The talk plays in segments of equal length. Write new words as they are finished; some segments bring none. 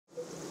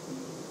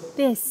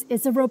This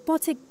is a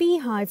robotic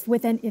beehive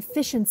with an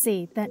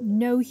efficiency that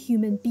no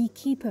human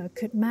beekeeper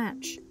could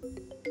match.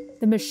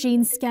 The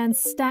machine scans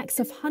stacks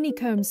of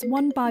honeycombs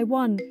one by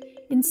one,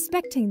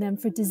 inspecting them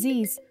for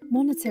disease,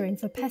 monitoring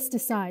for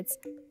pesticides,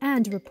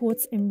 and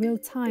reports in real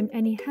time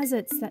any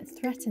hazards that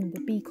threaten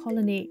the bee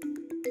colony.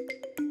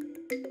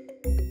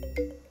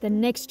 The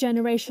next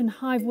generation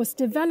hive was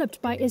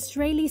developed by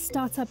Israeli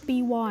startup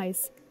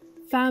Beewise.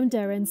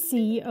 Founder and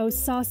CEO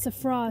Sar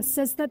Safra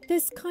says that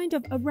this kind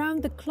of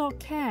around-the-clock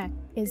care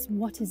is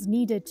what is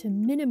needed to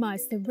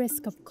minimize the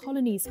risk of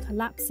colonies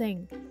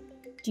collapsing.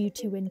 Due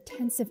to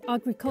intensive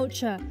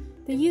agriculture,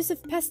 the use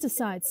of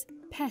pesticides,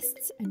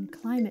 pests, and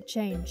climate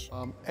change.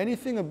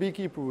 Anything a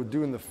beekeeper would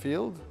do in the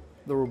field,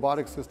 the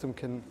robotic system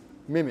can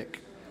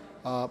mimic.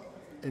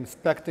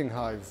 Inspecting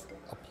hives,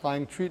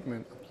 applying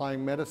treatment,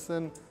 applying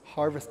medicine,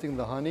 harvesting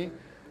the honey,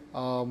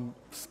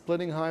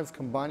 splitting hives,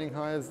 combining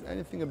hives,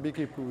 anything a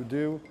beekeeper would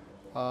do,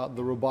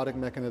 the robotic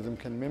mechanism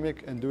can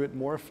mimic and do it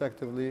more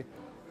effectively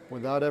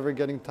without ever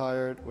getting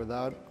tired,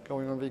 without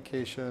going on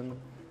vacation,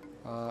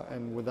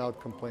 and without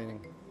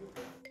complaining.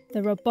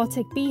 The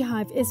robotic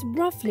beehive is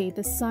roughly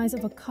the size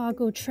of a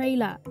cargo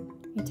trailer.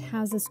 It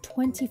houses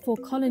 24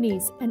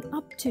 colonies and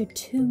up to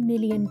 2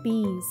 million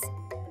bees.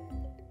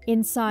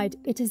 Inside,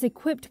 it is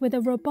equipped with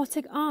a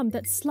robotic arm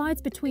that slides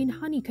between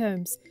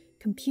honeycombs,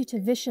 computer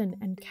vision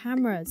and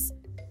cameras.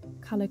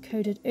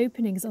 Color-coded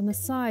openings on the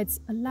sides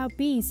allow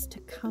bees to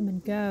come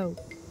and go.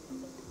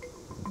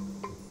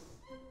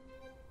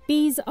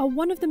 Bees are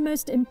one of the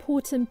most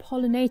important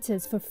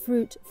pollinators for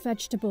fruit,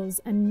 vegetables,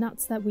 and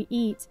nuts that we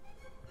eat.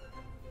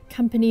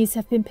 Companies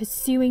have been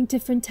pursuing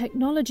different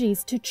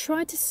technologies to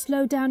try to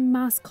slow down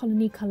mass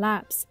colony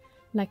collapse,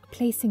 like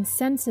placing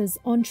sensors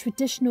on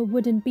traditional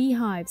wooden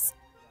beehives,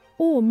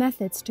 or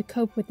methods to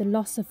cope with the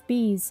loss of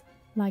bees,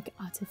 like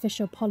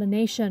artificial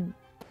pollination.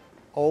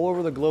 All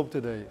over the globe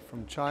today,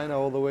 from China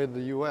all the way to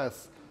the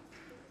US,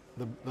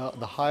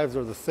 the hives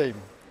are the same,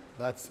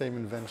 that same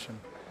invention.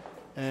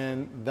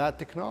 And that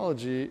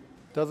technology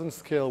doesn't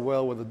scale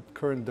well with the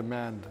current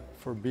demand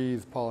for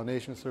bees,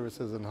 pollination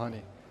services, and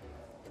honey.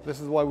 This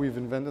is why we've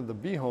invented the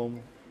bee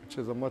home, which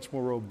is a much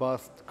more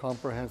robust,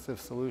 comprehensive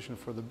solution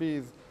for the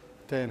bees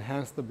to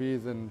enhance the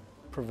bees and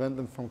prevent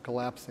them from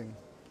collapsing.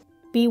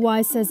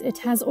 Beewise says it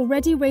has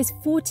already raised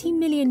 $40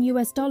 million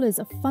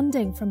of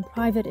funding from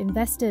private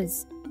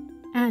investors,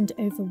 and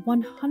over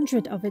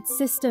 100 of its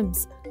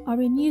systems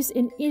are in use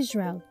in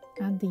Israel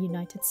and the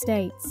United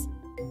States.